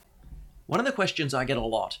One of the questions I get a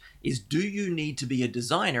lot is, do you need to be a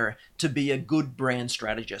designer to be a good brand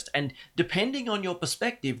strategist? And depending on your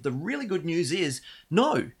perspective, the really good news is,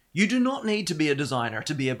 no, you do not need to be a designer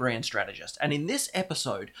to be a brand strategist. And in this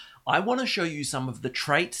episode, I want to show you some of the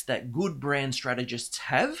traits that good brand strategists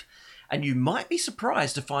have. And you might be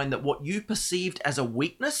surprised to find that what you perceived as a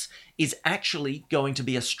weakness is actually going to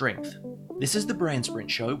be a strength. This is the Brand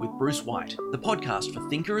Sprint Show with Bruce White, the podcast for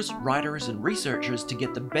thinkers, writers, and researchers to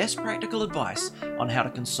get the best practical advice on how to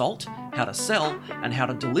consult, how to sell, and how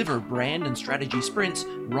to deliver brand and strategy sprints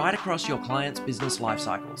right across your clients' business life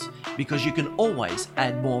cycles, because you can always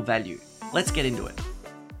add more value. Let's get into it.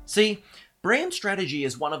 See, brand strategy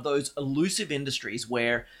is one of those elusive industries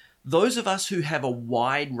where those of us who have a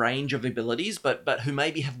wide range of abilities, but who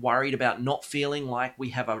maybe have worried about not feeling like we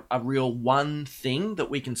have a real one thing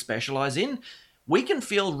that we can specialize in, we can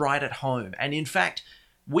feel right at home. And in fact,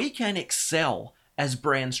 we can excel as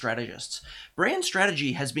brand strategists. Brand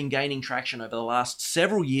strategy has been gaining traction over the last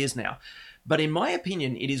several years now, but in my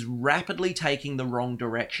opinion, it is rapidly taking the wrong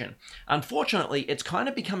direction. Unfortunately, it's kind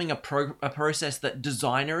of becoming a process that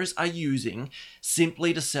designers are using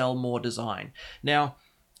simply to sell more design. Now,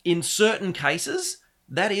 in certain cases,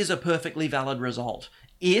 that is a perfectly valid result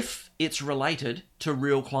if it's related to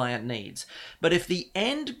real client needs. But if the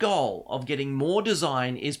end goal of getting more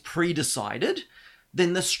design is pre-decided,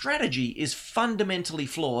 then the strategy is fundamentally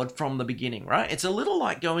flawed from the beginning, right? It's a little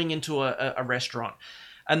like going into a restaurant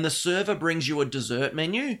and the server brings you a dessert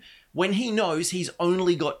menu when he knows he's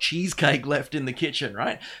only got cheesecake left in the kitchen,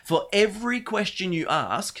 right? For every question you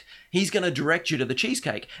ask, he's going to direct you to the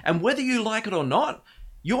cheesecake. And whether you like it or not,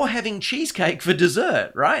 you're having cheesecake for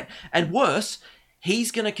dessert, right? And worse,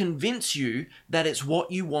 he's going to convince you that it's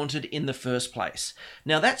what you wanted in the first place.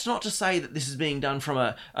 Now, that's not to say that this is being done from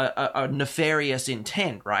a nefarious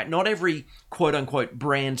intent, right? Not every quote-unquote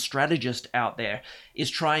brand strategist out there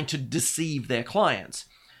is trying to deceive their clients.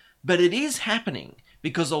 But it is happening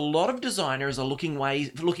because a lot of designers are looking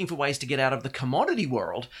for ways to get out of the commodity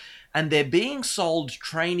world, and they're being sold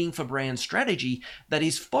training for brand strategy that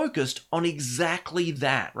is focused on exactly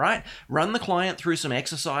that, right? Run the client through some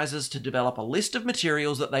exercises to develop a list of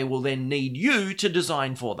materials that they will then need you to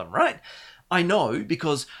design for them, right? I know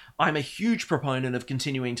because I'm a huge proponent of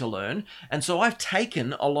continuing to learn, and so I've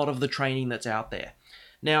taken a lot of the training that's out there.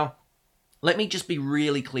 Now, let me just be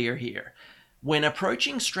really clear here. When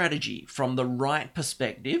approaching strategy from the right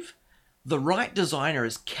perspective, the right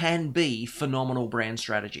designers can be phenomenal brand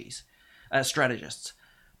strategists,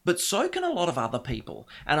 but so can a lot of other people.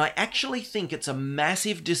 And I actually think it's a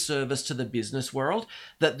massive disservice to the business world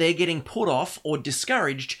that they're getting put off or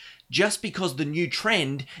discouraged just because the new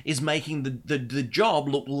trend is making the job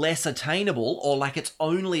look less attainable, or like it's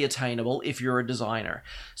only attainable if you're a designer.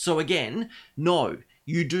 So again, no,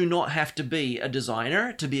 you do not have to be a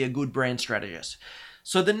designer to be a good brand strategist.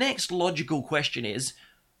 So the next logical question is,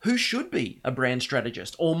 who should be a brand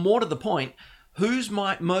strategist? Or more to the point, who's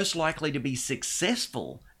most likely to be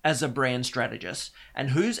successful as a brand strategist, and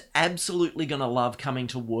who's absolutely going to love coming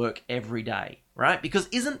to work every day, right? Because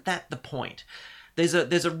isn't that the point? There's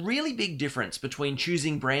a really big difference between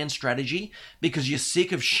choosing brand strategy because you're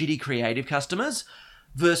sick of shitty creative customers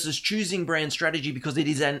versus choosing brand strategy because it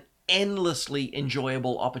is an endlessly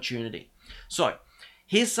enjoyable opportunity. So,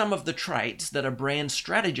 here's some of the traits that a brand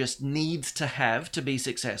strategist needs to have to be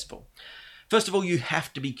successful. First of all, you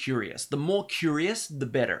have to be curious. The more curious, the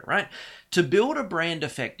better, right? To build a brand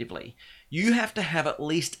effectively, you have to have at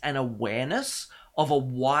least an awareness of a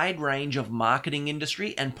wide range of marketing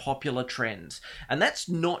industry and popular trends. And that's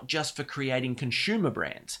not just for creating consumer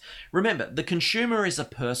brands. Remember, the consumer is a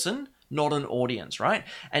person, not an audience, right?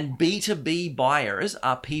 And B2B buyers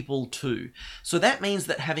are people too. So that means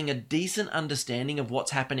that having a decent understanding of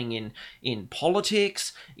what's happening in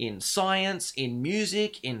politics, in science, in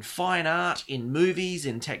music, in fine art, in movies,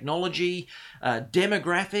 in technology,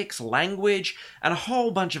 demographics, language, and a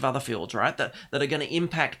whole bunch of other fields, right? That are going to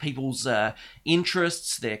impact people's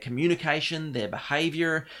interests, their communication, their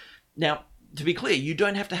behavior. Now, to be clear, you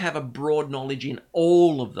don't have to have a broad knowledge in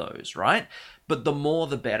all of those, right? But the more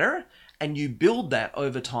the better, and you build that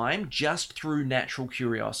over time just through natural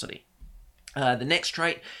curiosity. The next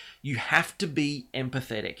trait, you have to be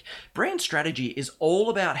empathetic. Brand strategy is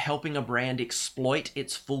all about helping a brand exploit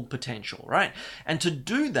its full potential, right? And to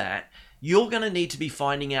do that, you're going to need to be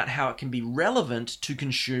finding out how it can be relevant to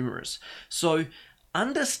consumers. So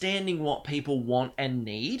understanding what people want and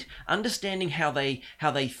need, understanding how they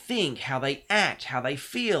think, how they act, how they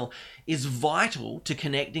feel is vital to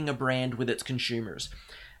connecting a brand with its consumers.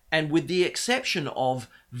 And with the exception of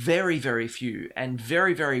very, very few and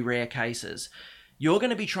very, very rare cases, you're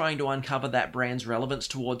going to be trying to uncover that brand's relevance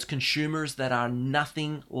towards consumers that are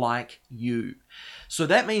nothing like you. So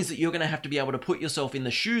that means that you're going to have to be able to put yourself in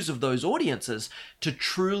the shoes of those audiences to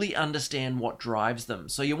truly understand what drives them.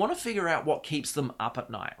 So you want to figure out what keeps them up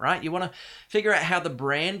at night, right? You want to figure out how the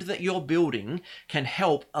brand that you're building can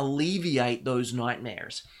help alleviate those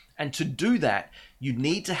nightmares. And to do that, you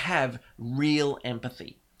need to have real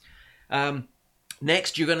empathy.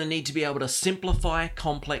 Next, you're going to need to be able to simplify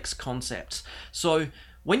complex concepts. So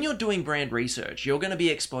when you're doing brand research, you're going to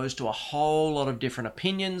be exposed to a whole lot of different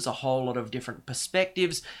opinions, a whole lot of different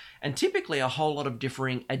perspectives, and typically a whole lot of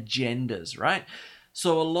differing agendas, right?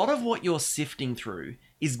 So a lot of what you're sifting through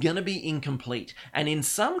is going to be incomplete. And in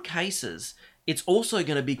some cases, it's also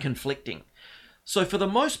going to be conflicting. So for the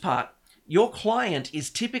most part, your client is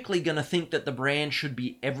typically going to think that the brand should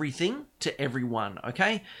be everything to everyone,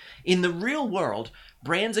 okay? In the real world,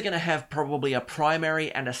 brands are going to have probably a primary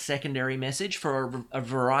and a secondary message for a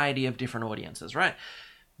variety of different audiences, right?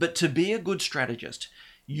 But to be a good strategist,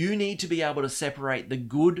 you need to be able to separate the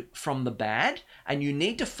good from the bad, and you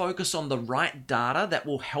need to focus on the right data that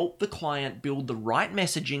will help the client build the right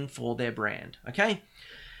messaging for their brand, okay?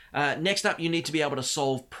 Next up, you need to be able to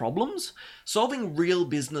solve problems. Solving real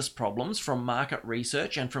business problems from market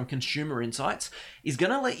research and from consumer insights is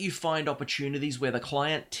going to let you find opportunities where the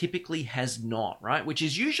client typically has not, right? Which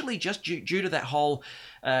is usually just due to that whole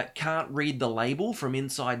can't read the label from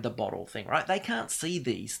inside the bottle thing, right? They can't see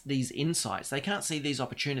these insights. They can't see these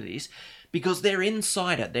opportunities because they're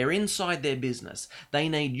inside it. They're inside their business. They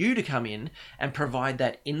need you to come in and provide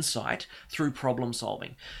that insight through problem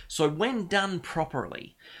solving. So when done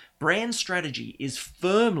properly, brand strategy is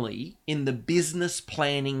firmly in the business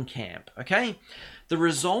planning camp, okay? The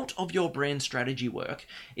result of your brand strategy work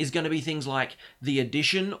is going to be things like the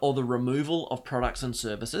addition or the removal of products and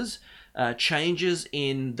services, changes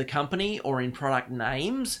in the company or in product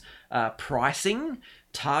names, pricing,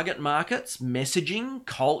 target markets, messaging,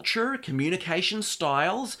 culture, communication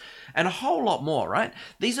styles, and a whole lot more, right?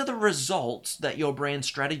 These are the results that your brand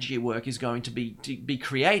strategy work is going to be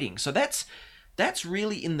creating. So that's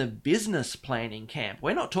really in the business planning camp.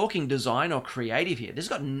 We're not talking design or creative here. This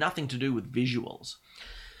has got nothing to do with visuals.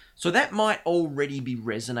 So that might already be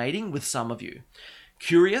resonating with some of you.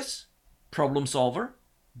 Curious, problem solver,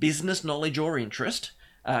 business knowledge or interest,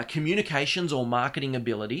 communications or marketing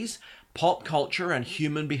abilities, pop culture and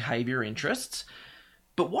human behavior interests.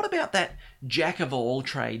 But what about that jack of all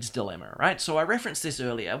trades dilemma, right? So I referenced this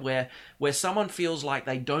earlier where someone feels like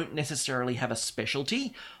they don't necessarily have a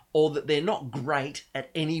specialty or that they're not great at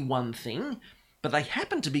any one thing, but they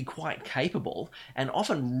happen to be quite capable and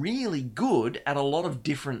often really good at a lot of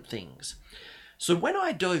different things. So when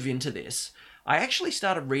I dove into this, I actually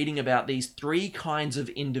started reading about these three kinds of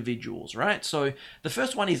individuals, right? So the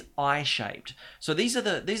first one is I-shaped. So these are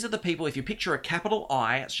the people, if you picture a capital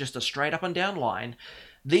I, it's just a straight up and down line.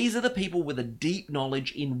 These are the people with a deep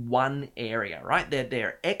knowledge in one area, right?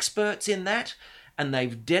 They're experts in that, and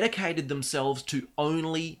they've dedicated themselves to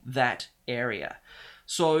only that area.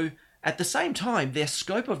 So at the same time, their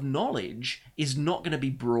scope of knowledge is not going to be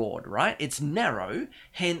broad, right? It's narrow,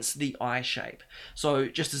 hence the I shape. So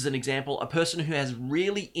just as an example, a person who has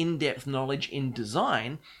really in-depth knowledge in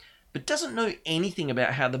design, but doesn't know anything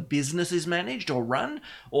about how the business is managed or run,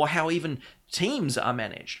 or how even teams are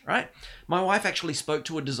managed, right? My wife actually spoke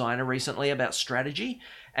to a designer recently about strategy,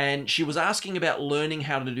 and she was asking about learning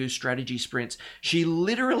how to do strategy sprints. She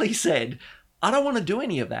literally said, I don't want to do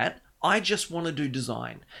any of that. I just want to do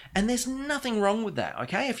design. And there's nothing wrong with that,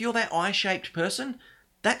 okay? If you're that I-shaped person,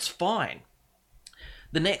 that's fine.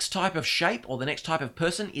 The next type of shape or the next type of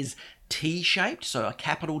person is T-shaped, so a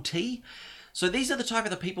capital T. So these are the type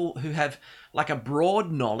of the people who have like a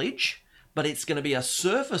broad knowledge, but it's going to be a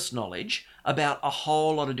surface knowledge about a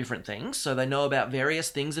whole lot of different things. So they know about various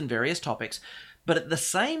things and various topics, but at the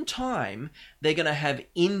same time, they're going to have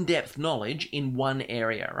in-depth knowledge in one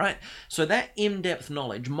area, right? So that in-depth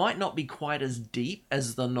knowledge might not be quite as deep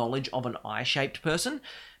as the knowledge of an I-shaped person,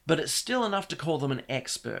 but it's still enough to call them an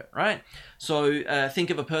expert, right? So think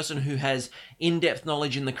of a person who has in-depth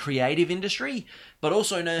knowledge in the creative industry, but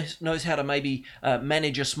also knows how to maybe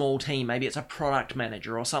manage a small team. Maybe it's a product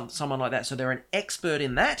manager or someone like that. So they're an expert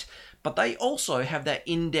in that, but they also have that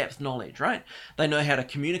in-depth knowledge, right? They know how to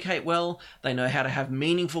communicate well. They know how to have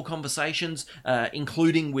meaningful conversations,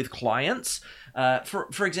 including with clients.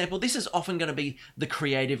 For example, this is often going to be the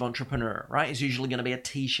creative entrepreneur, right? It's usually going to be a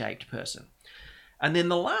T-shaped person. And then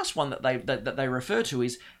the last one that they refer to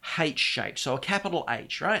is H-shaped, so a capital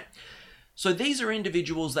H, right? So these are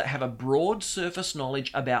individuals that have a broad surface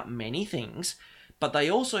knowledge about many things, but they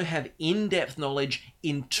also have in-depth knowledge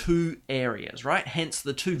in two areas, right? Hence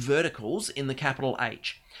the two verticals in the capital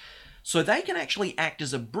H. So they can actually act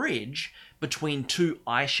as a bridge between two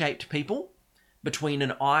I-shaped people, between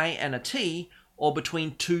an I and a T, or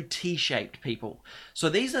between two T-shaped people. So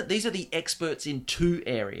these are the experts in two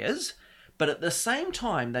areas, but at the same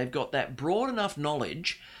time, they've got that broad enough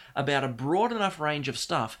knowledge about a broad enough range of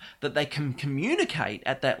stuff that they can communicate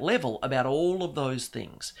at that level about all of those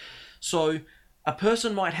things. So a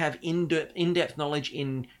person might have in-depth knowledge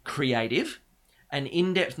in creative and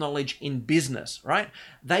in-depth knowledge in business, right?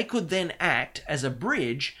 They could then act as a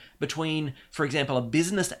bridge between, for example, a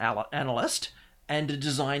business analyst and a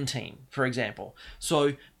design team, for example.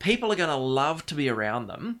 So people are going to love to be around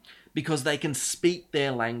them because they can speak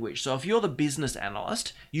their language. So if you're the business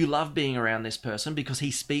analyst, you love being around this person because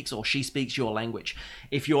he speaks or she speaks your language.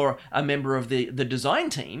 If you're a member of the design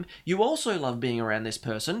team, you also love being around this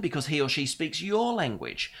person because he or she speaks your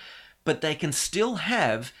language. But they can still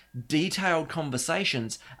have detailed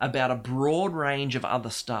conversations about a broad range of other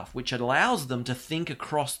stuff, which allows them to think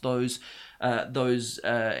across those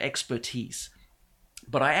expertise.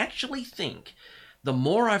 But I actually think, the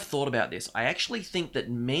more I've thought about this, I actually think that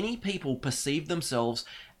many people perceive themselves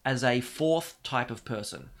as a fourth type of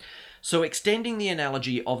person. So extending the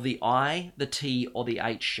analogy of the I, the T, or the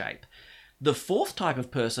H shape, the fourth type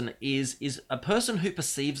of person is a person who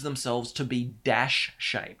perceives themselves to be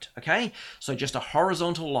dash-shaped, okay? So just a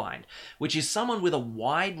horizontal line, which is someone with a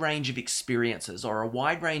wide range of experiences or a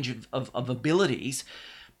wide range of abilities,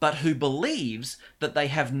 but who believes that they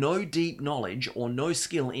have no deep knowledge or no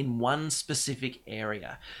skill in one specific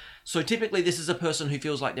area. So typically this is a person who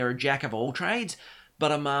feels like they're a jack of all trades,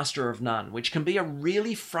 but a master of none, which can be a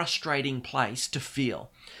really frustrating place to feel.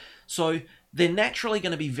 So they're naturally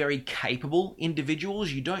going to be very capable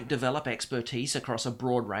individuals. You don't develop expertise across a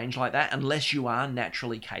broad range like that unless you are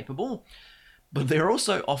naturally capable. But they're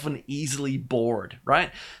also often easily bored,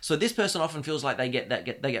 right? So this person often feels like they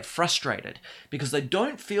get frustrated because they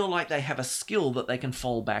don't feel like they have a skill that they can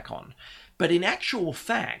fall back on. But in actual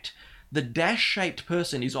fact, the dash-shaped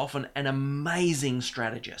person is often an amazing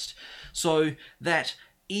strategist. So that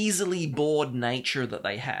easily bored nature that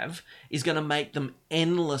they have is going to make them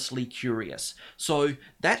endlessly curious. So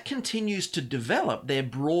that continues to develop their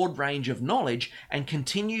broad range of knowledge and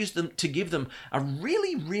continues to give them a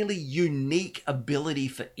really, really unique ability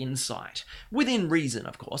for insight. Within reason,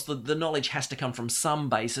 of course. The knowledge has to come from some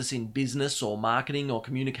basis in business or marketing or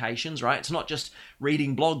communications, right? It's not just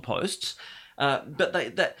reading blog posts. But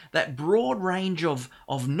that broad range of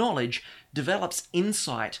knowledge develops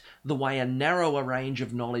insight the way a narrower range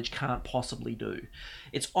of knowledge can't possibly do.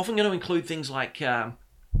 It's often going to include things like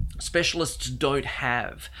specialists don't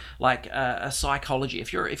have, like a psychology.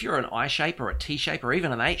 If you're an I shape or a T shape or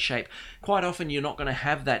even an H shape, quite often you're not going to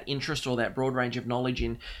have that interest or that broad range of knowledge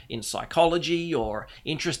in psychology or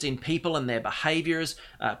interest in people and their behaviors.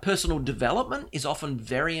 Personal development is often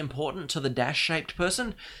very important to the dash shaped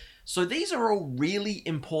person. So these are all really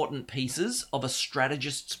important pieces of a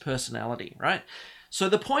strategist's personality, right? So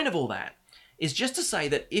the point of all that is just to say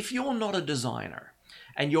that if you're not a designer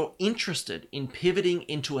and you're interested in pivoting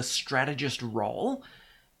into a strategist role,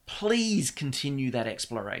 please continue that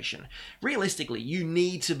exploration. Realistically, you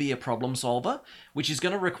need to be a problem solver, which is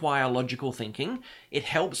going to require logical thinking. It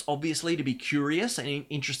helps, obviously, to be curious and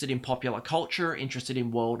interested in popular culture, interested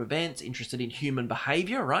in world events, interested in human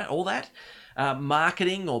behavior, right? All that.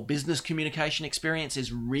 Marketing or business communication experience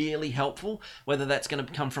is really helpful, whether that's going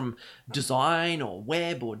to come from design or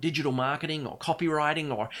web or digital marketing or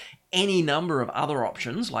copywriting or any number of other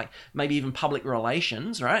options, like maybe even public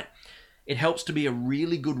relations, right? It helps to be a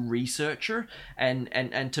really good researcher, and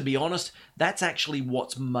to be honest, that's actually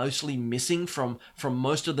what's mostly missing from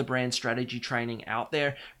most of the brand strategy training out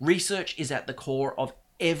there. Research is at the core of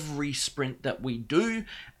every sprint that we do,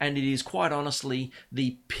 and it is quite honestly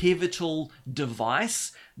the pivotal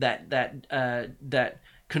device that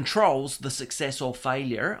controls the success or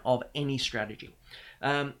failure of any strategy.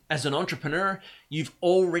 As an entrepreneur, you've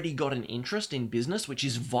already got an interest in business, which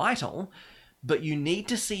is vital, but you need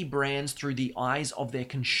to see brands through the eyes of their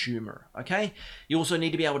consumer, okay? You also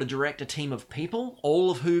need to be able to direct a team of people,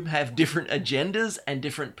 all of whom have different agendas and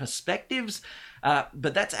different perspectives,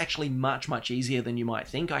 but that's actually much, much easier than you might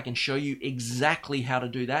think. I can show you exactly how to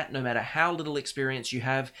do that, no matter how little experience you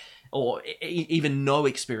have, or even no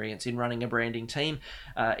experience in running a branding team.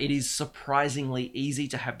 It is surprisingly easy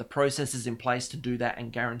to have the processes in place to do that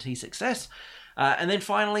and guarantee success. And then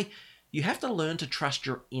finally, you have to learn to trust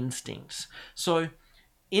your instincts. So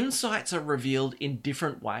insights are revealed in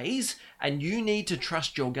different ways, and you need to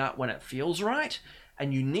trust your gut when it feels right,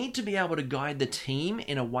 and you need to be able to guide the team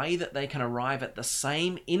in a way that they can arrive at the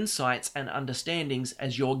same insights and understandings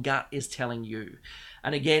as your gut is telling you.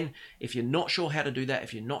 And again, if you're not sure how to do that,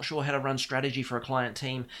 if you're not sure how to run strategy for a client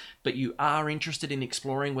team, but you are interested in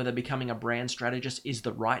exploring whether becoming a brand strategist is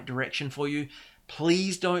the right direction for you,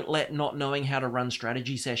 please don't let not knowing how to run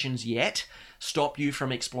strategy sessions yet stop you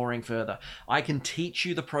from exploring further. I can teach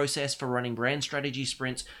you the process for running brand strategy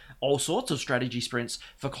sprints, all sorts of strategy sprints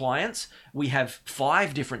for clients. We have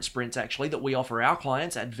 5 different sprints actually that we offer our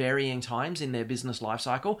clients at varying times in their business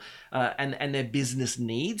lifecycle and their business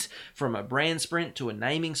needs, from a brand sprint to a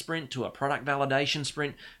naming sprint to a product validation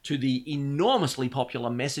sprint to the enormously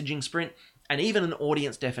popular messaging sprint, and even an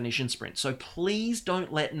audience definition sprint. So please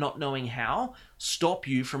don't let not knowing how stop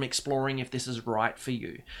you from exploring if this is right for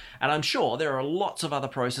you. And I'm sure there are lots of other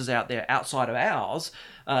processes out there outside of ours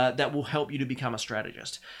that will help you to become a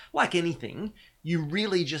strategist. Like anything, you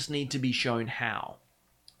really just need to be shown how.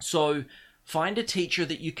 So find a teacher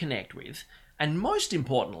that you connect with, and most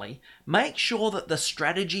importantly, make sure that the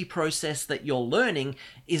strategy process that you're learning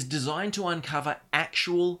is designed to uncover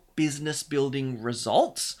actual business building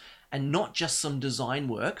results and not just some design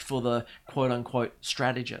work for the quote-unquote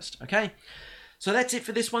strategist, okay? So that's it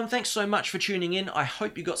for this one. Thanks so much for tuning in. I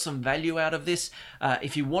hope you got some value out of this.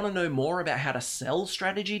 If you want to know more about how to sell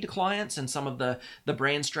strategy to clients and some of the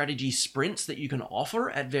brand strategy sprints that you can offer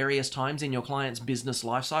at various times in your client's business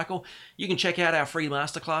lifecycle, you can check out our free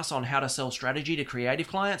masterclass on how to sell strategy to creative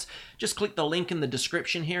clients. Just click the link in the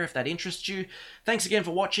description here if that interests you. Thanks again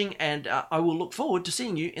for watching, and I will look forward to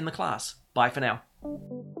seeing you in the class. Bye for now.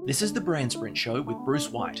 This is the Brand Sprint Show with Bruce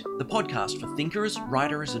White, the podcast for thinkers,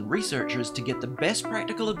 writers, and researchers to get the best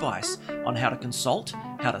practical advice on how to consult,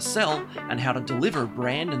 how to sell, and how to deliver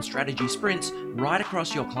brand and strategy sprints right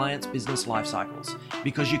across your clients' business life cycles,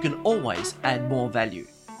 because you can always add more value.